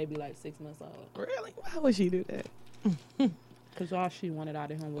when the baby like 6 months old. Really? Why would she do that? Cause all she wanted out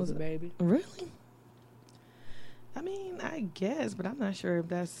of him was Was a it- baby. Really? I mean, I guess, but I'm not sure if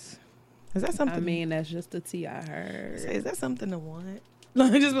that's. Is that something? I mean, that's just the tea I heard. is that something to want?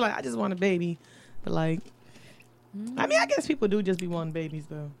 Like, just be like, I just want a baby, but like, I mean, I guess people do just be wanting babies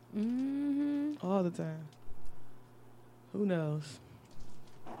though, Mm-hmm. all the time. Who knows?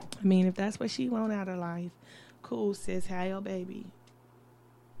 I mean, if that's what she want out of life, cool, sis. Have your baby.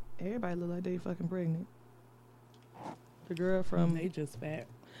 Everybody look like they fucking pregnant. The girl from They just fat.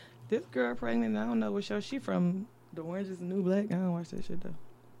 this girl pregnant. I don't know what show she from. The Orange is the New Black. I don't watch that shit though.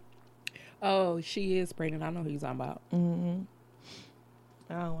 Oh, she is pregnant. I know who you're talking about. Mm-hmm.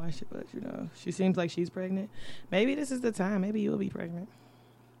 I don't watch it, but you know, she seems like she's pregnant. Maybe this is the time. Maybe you'll be pregnant.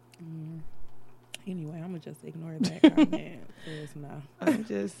 Anyway, I'm gonna just ignore that comment. 'Cause no. I'm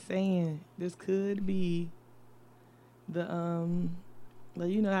just saying this could be the like,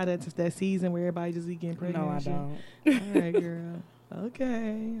 you know how that's that season where everybody just be getting pregnant. No, I and shit? don't. All right, girl.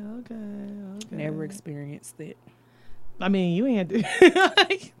 Okay. Never experienced it. I mean, you ain't to.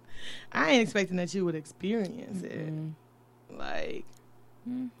 Like, I ain't expecting that you would experience it. Mm. Like,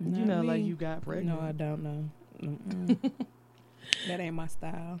 you Not know, like me. you got pregnant. No, I don't know. Mm-mm. That ain't my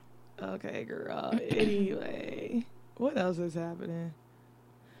style. Okay, girl. Anyway, what else is happening?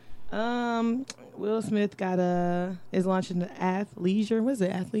 Will Smith is launching the athleisure. What is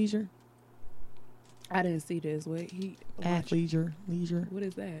it? Athleisure? I didn't see this. What he? Athleisure. Leisure. What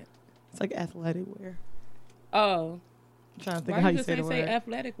is that? It's like athletic wear. Oh, I'm trying to think why how you you just say ain't the say word.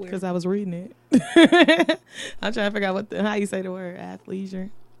 athletic wear? Because I was reading it. I'm trying to figure out how you say the word athleisure.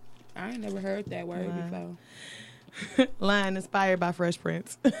 I ain't never heard that word Wow. before. Line inspired by Fresh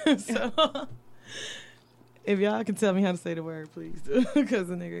Prince. So, if y'all can tell me how to say the word, please do. Because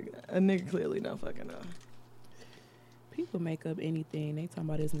a nigga clearly don't fucking know. People make up anything. They talking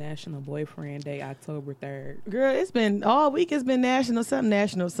about it's National Boyfriend Day, October 3rd. Girl, it's been all week. It's been National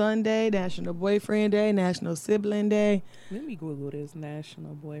Sunday, National Boyfriend Day, National Sibling Day. Let me Google this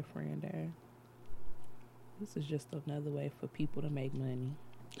National Boyfriend Day. This is just another way for people to make money.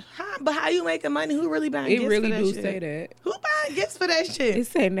 But how you making money? Who really buying It gifts really for that do shit? say that. Who buying gifts for that shit? It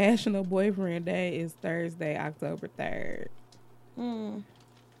say National Boyfriend Day is Thursday, October 3rd. Mm.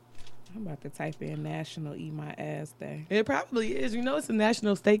 I'm about to type in National Eat My Ass Day. It probably is. You know, it's a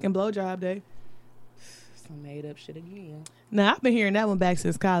National Steak and Blowjob Day. Some made up shit again. Now, I've been hearing that one back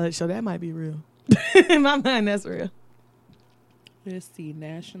since college, so that might be real. In my mind, that's real. Let's see,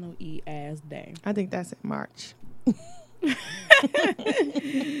 National Eat Ass Day. I think that's in March.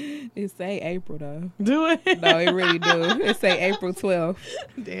 It say April though. Do it? No, it really do. It say April 12th.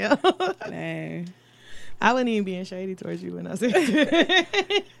 Damn. Dang. I wasn't even being shady towards you when I said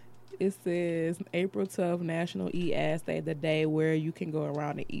that. It says April 12th, National Eat Ass Day, the day where you can go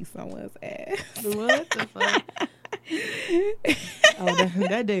around and eat someone's ass. What the fuck? Oh,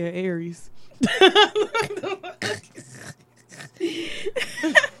 that day of Aries.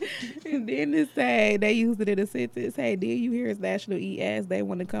 And then it say, they used it in a sentence, hey, did you hear it's National Eat Ass Day?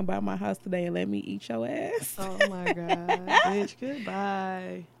 Want to come by my house today and let me eat your ass? Oh my God. Bitch,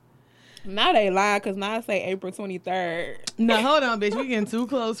 goodbye. Now they lying because now I say April 23rd. No, hold on, bitch. We getting too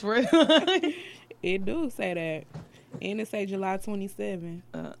close for it. It do say that. And it say July 27th.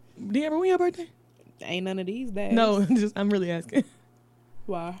 Deamber, when your birthday? Ain't none of these days. No, I'm really asking.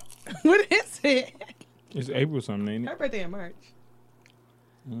 Why? What is it? It's April something, ain't Her it? birthday in March.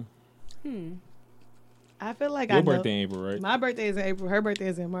 Hmm. I feel like Your I know. birthday in April, right? My birthday is in April. Her birthday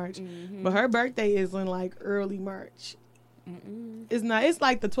is in March. But her birthday is in like early March. It's not. It's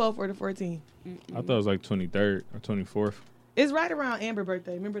like the 12th or the 14th. I thought it was like 23rd or 24th. It's right around Amber's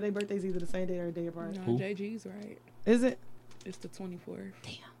birthday. Remember, their birthday's either the same day or a day apart. No, Who? JG's right. Is it? It's the 24th.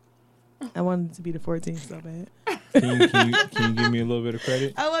 I wanted it to be the 14th so bad. Can you give me a little bit of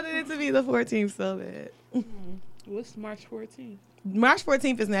credit? I wanted it to be the 14th so bad. What's March 14th? March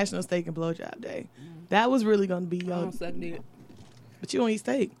 14th is National Steak and Blowjob Day. That was really gonna be I young, don't suck dick. but you don't eat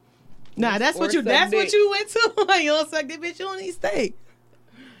steak. Nah, Or that's what suck you dick. went to. You don't suck dick, bitch. You don't eat steak.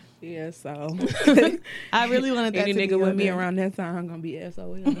 Yeah, so. I really wanted that Any to be nigga with your me day. around that time, I'm going to be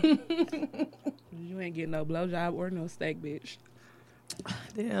SOL. You ain't getting no blowjob or no steak, bitch.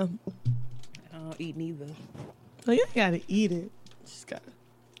 Damn. I don't eat neither. Well, you ain't gotta eat it. Just gotta,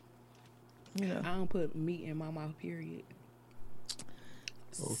 I don't put meat in my mouth, period.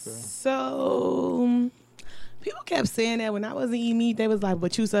 Okay. So people kept saying that when I wasn't eating meat, they was like,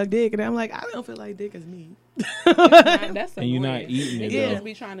 "But you suck dick," and I'm like, I don't feel like dick is meat. That's And you're not annoying. eating it, Niggas though. just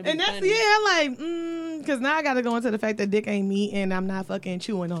be trying to be And that's funny. I'm like, because now I gotta go into the fact that dick ain't meat, and I'm not fucking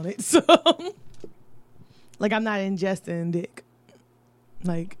chewing on it. So, like, I'm not ingesting dick.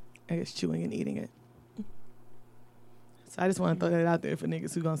 Like, I guess chewing and eating it. So I just want to throw that out there for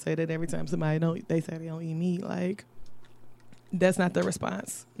niggas who gonna say that every time somebody they say they don't eat meat. Like, that's not the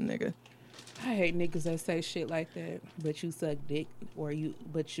response, nigga. I hate niggas that say shit like that. But you suck dick,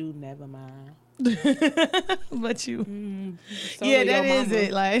 but you never mind. But you, So yeah, do that your is mama.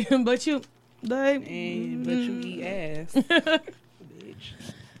 it. Like, but you, like, And but you eat ass, bitch.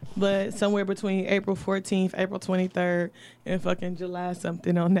 But somewhere between April 14th, April 23rd, and fucking July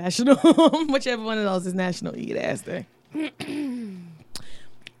something on National, whichever one of those is National Eat Ass Day.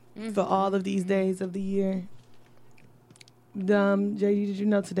 For all of these days of the year. JD, did you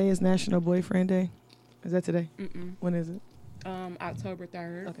know today is National Boyfriend Day? Is that today? When is it? October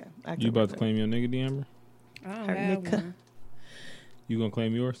 3rd. Okay. You about to claim your nigga, D'Amber? I don't Her have nigga. one. You gonna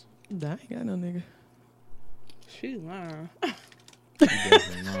claim yours? I ain't got no nigga. She lying. You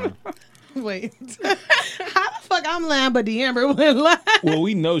definitely lying. Wait. How the fuck I'm lying, but D'Amber wouldn't lie? Well,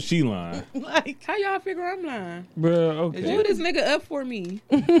 we know she lying, Like, How y'all figure I'm lying? bro. Pull Okay. this nigga up for me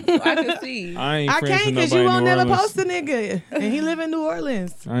so I can see. I ain't I friends can't with because nobody you in won't New never Orleans. post a nigga. And he live in New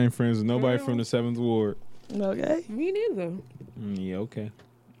Orleans. I ain't friends with nobody from the 7th Ward. Okay. Me neither. Yeah, okay.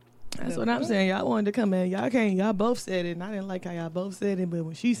 That's what I'm saying. Y'all wanted to come in. Y'all both said it, and I didn't like how y'all both said it, but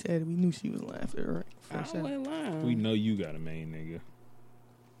when she said it, we knew she was lying for I sure. wasn't lying. We know you got a main nigga.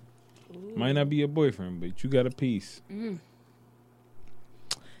 Might not be your boyfriend, but you got a piece.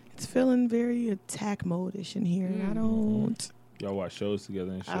 It's feeling very attack mode-ish in here, and I don't Y'all watch shows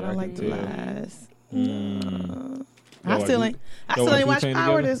together and shit. I don't like the can tell. lies. Mm. I Y'all still watch ain't y'all watch watched Wu-Tang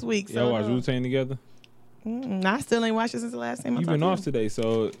Power together? this week. Y'all So watch no. Wu-Tang together? I still ain't watched it since the last time I You've talked been to off him. today,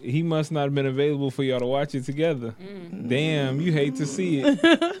 so he must not have been available for y'all to watch it together. Damn, you hate to see it.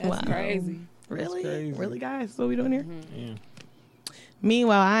 That's Wow. crazy. Really? crazy. Really, guys? That's what we doing here? Yeah.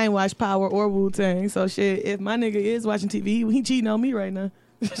 Meanwhile, I ain't watched Power or Wu-Tang, so shit, if my nigga is watching TV, he cheating on me right now.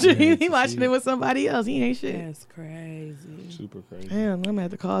 He watching see it it. with somebody else. He ain't shit. That's crazy. Super crazy. Damn, I'm gonna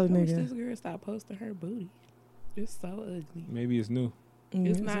have to call the I wish nigga. this girl stop posting her booty. It's so ugly. Maybe it's new.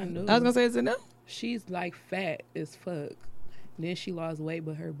 It's not new. I was gonna say it's a no. She's like fat as fuck. Then she lost weight,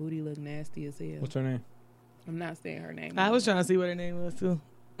 but her booty look nasty as hell. What's her name? I'm not saying her name. I was trying to see what her name was too.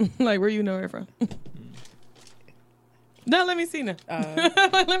 Like, where you know her from? No, let me see now.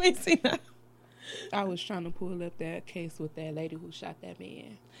 Let me see now. I was trying to pull up that case with that lady who shot that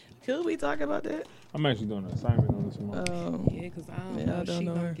man. Could we talk about that? I'm actually doing an assignment on this one. Yeah, because I don't Yeah, know I if don't she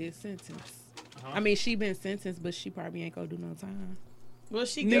know gonna her. get sentenced. I mean, she been sentenced, but she probably ain't gonna do no time. Well,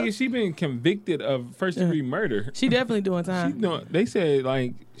 she Nigga, she been convicted of first degree murder. she definitely doing She time. doing, they said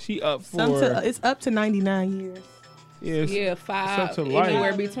like she up for It's up to 99 years. Yeah, such five, a life.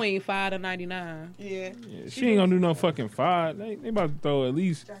 anywhere between 5 to 99. Yeah. Yeah, she ain't gonna do no fucking 5. They about to throw at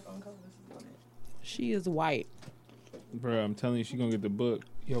least. She is white. Bro, I'm telling you, she gonna get the book.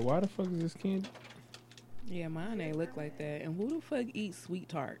 Yo, why the fuck is this candy? Yeah, mine ain't look like that. And who the fuck eats sweet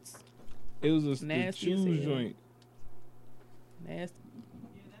tarts? It was a Nasty as choose hell. joint. Nasty.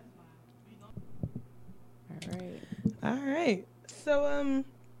 All right. All right. So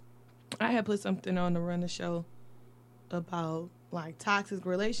I had put something on to run the show about like toxic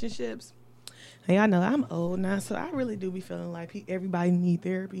relationships. And y'all know I'm old now, so I really do be feeling like everybody need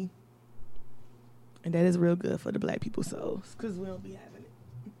therapy. And that is real good for the black people's souls because we don't be having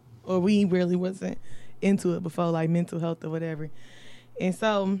it. Or we really wasn't into it before, like mental health or whatever. And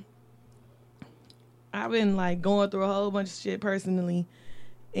so I've been like going through a whole bunch of shit personally.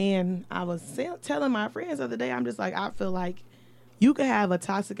 And I was telling my friends the other day, I'm just like, I feel like you could have a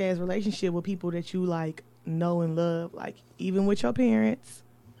toxic ass relationship with people that you like know and love, like even with your parents.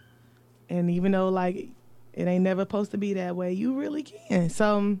 And even though like it ain't never supposed to be that way, you really can.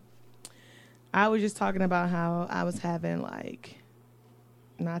 So I was just talking about how I was having like,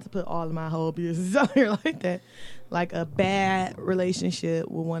 not to put all of my whole business out here like that, like a bad relationship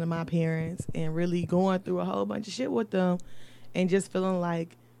with one of my parents and really going through a whole bunch of shit with them and just feeling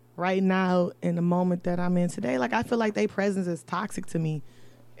like right now in the moment that I'm in today, like I feel like their presence is toxic to me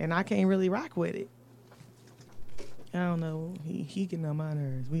and I can't really rock with it. I don't know. He getting on my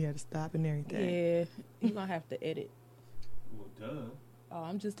nerves. We had to stop and everything. Yeah, you gonna have to edit. Well, duh. Oh,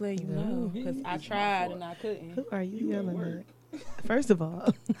 I'm just letting you know because I tried and I couldn't. Who are you yelling at? First of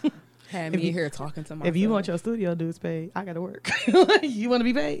all, Had me in here talking to myself. if you want your studio dues paid, I gotta work. You want to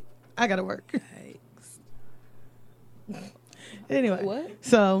be paid? I gotta work. Anyway, What?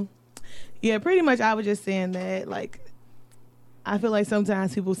 So yeah, pretty much I was just saying that, like, I feel like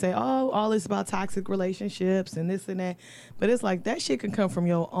sometimes people say, oh, all this about toxic relationships and this and that, but it's like that shit can come from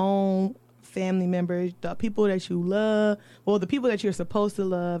your own family members, the people that you love, or the people that you're supposed to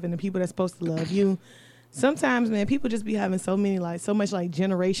love, and the people that's supposed to love you. Sometimes, man, people just be having so much like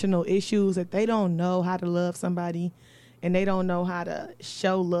generational issues that they don't know how to love somebody, and they don't know how to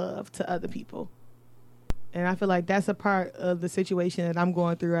show love to other people. And I feel like that's a part of the situation that I'm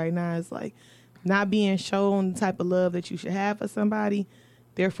going through right now. Is like not being shown the type of love that you should have for somebody.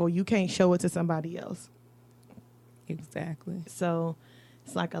 Therefore, you can't show it to somebody else. Exactly. So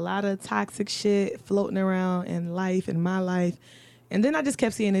it's like a lot of toxic shit floating around in my life. And then I just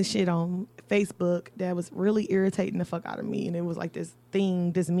kept seeing this shit on Facebook that was really irritating the fuck out of me. And it was like this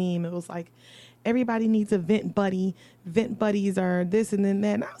meme. It was like, everybody needs a vent buddy. Vent buddies are this and then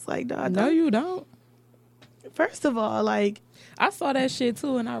that. And I was like, dog, No, you don't. First of all, like, I saw that shit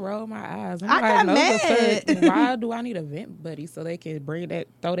too, and I rolled my eyes. I got "No, the mad." fuck, why do I need a vent buddy so they can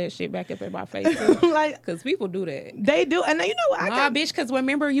throw that shit back up in my face? like Because people do that. they do. And then, you know what? Nah, bitch, because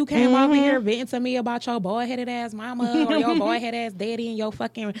remember you came over here venting to me about your boy-headed ass mama or your boy-headed ass daddy and your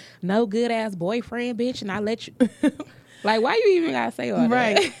fucking no good ass boyfriend, bitch, and I let you. Like, why you even gotta say all that?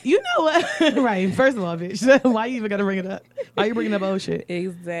 Right. You know what? Right. First of all, bitch, why you even gotta bring it up? Why you bringing up old shit?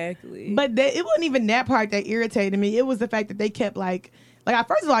 Exactly. But it wasn't even that part that irritated me. It was the fact that they kept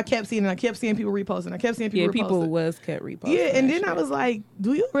first of all, I kept seeing people reposting. I kept seeing people reposting. people was kept reposting. Yeah, and then that I shit. was like,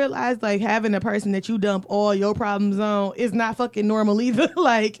 do you realize, like, having a person that you dump all your problems on is not fucking normal either?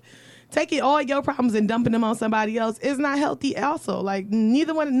 Like, taking all your problems and dumping them on somebody else is not healthy also. Like,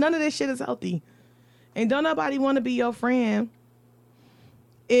 none of this shit is healthy. And don't nobody want to be your friend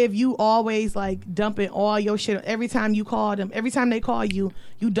if you always, like, dumping all your shit. Every time you call them, every time they call you,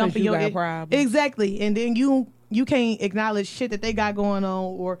 you dumping you your got problems. Exactly. And then you can't acknowledge shit that they got going on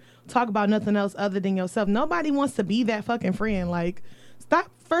or talk about nothing else other than yourself. Nobody wants to be that fucking friend. Like, stop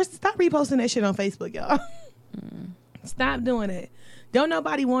reposting that shit on Facebook, y'all. Stop doing it. Don't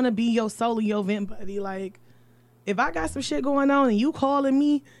nobody want to be your soul or your vent buddy. Like, if I got some shit going on and you calling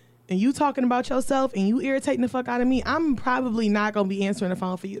me and you talking about yourself and you irritating the fuck out of me, I'm probably not going to be answering the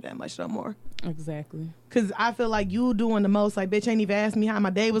phone for you that much no more. Exactly. Because I feel like you doing the most. Like, bitch ain't even asked me how my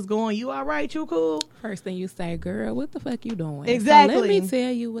day was going. You all right? You cool? First thing you say, girl, what the fuck you doing? Exactly. So let me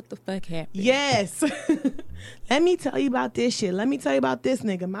tell you what the fuck happened. Yes. Let me tell you about this shit. Let me tell you about this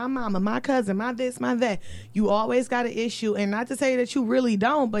nigga, my mama, my cousin, my this, my that. You always got an issue. And not to say that you really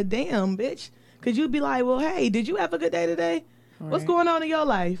don't, but damn, bitch. Because you'd be like, well, hey, did you have a good day today? What's Right. going on in your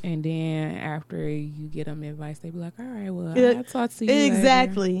life? And then after you get them advice, they be like, all right, well, I'll talk to you later.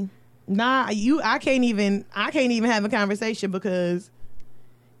 Exactly. Nah, I can't even have a conversation because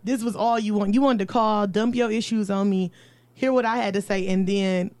this was all you want. You wanted to call, dump your issues on me, hear what I had to say, and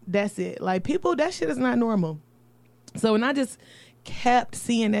then that's it. Like, people, that shit is not normal. So when I just kept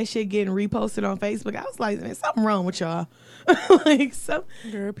seeing that shit getting reposted on Facebook, I was like, man, something wrong with y'all. Like,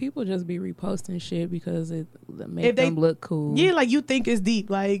 Girl, people just be reposting shit because it If makes they- them look cool. yeah, like, you think it's deep.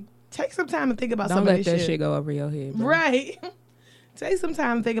 Like, take some time and think about Don't some of let this that shit go over your head. Bro. Right. Take some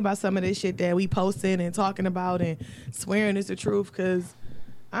time and think about some of this shit that we posting and talking about and swearing is the truth, because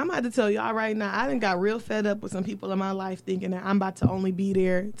I'm about to tell y'all right now, I done got real fed up with some people in my life thinking that I'm about to only be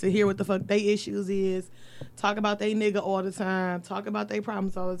there to hear what the fuck they issues is, talk about they nigga all the time, talk about they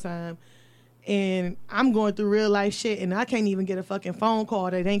problems all the time. And I'm going through real life shit and I can't even get a fucking phone call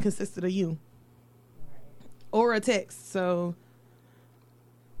that ain't consisted of you. Or a text. So,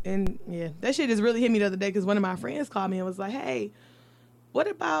 and yeah, that shit just really hit me the other day because one of my friends called me and was like, hey, what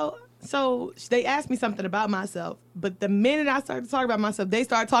about, so they asked me something about myself, but the minute I started talking about myself, they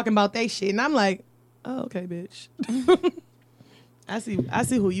started talking about they shit. And I'm like, oh, okay, bitch. I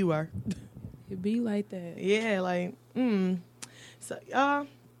see who you are. It be like that. Yeah, like, So, y'all,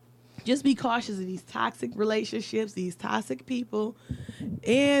 just be cautious of these toxic relationships, these toxic people,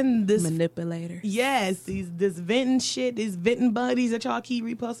 and this Manipulator. yes, this venting shit, these venting buddies that y'all keep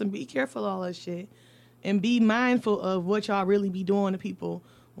reposting. Be careful of all that shit, and be mindful of what y'all really be doing to people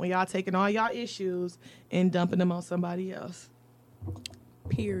when y'all taking all y'all issues and dumping them on somebody else.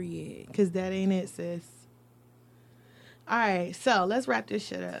 Period. Cause that ain't it, sis. All right, so let's wrap this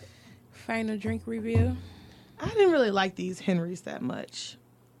shit up. Final drink review. I didn't really like these Henrys that much.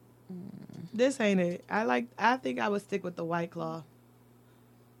 This ain't it. I think I would stick with the White Claw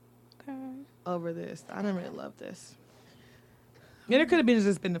Okay. over this. I don't really love this. Yeah, it could have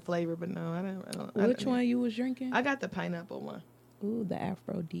just been the flavor, but no, I don't. Which one you was drinking? I got the pineapple one. Ooh, the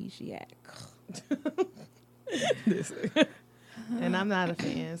aphrodisiac. And I'm not a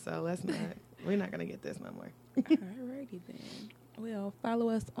fan, so we're not gonna get this no more. Alrighty then. Well,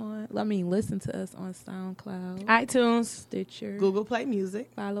 listen to us on SoundCloud, iTunes, Stitcher, Google Play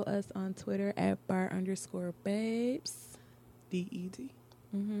Music, Follow us on Twitter at bar_babes. DET.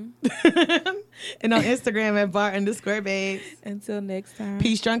 Mm-hmm. And on Instagram at bar_babes. Until next time.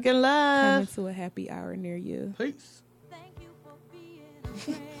 Peace, drunk, and Coming love. to a happy hour near you. Peace. Thank you for being a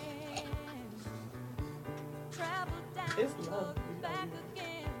friend. Travel down It's love.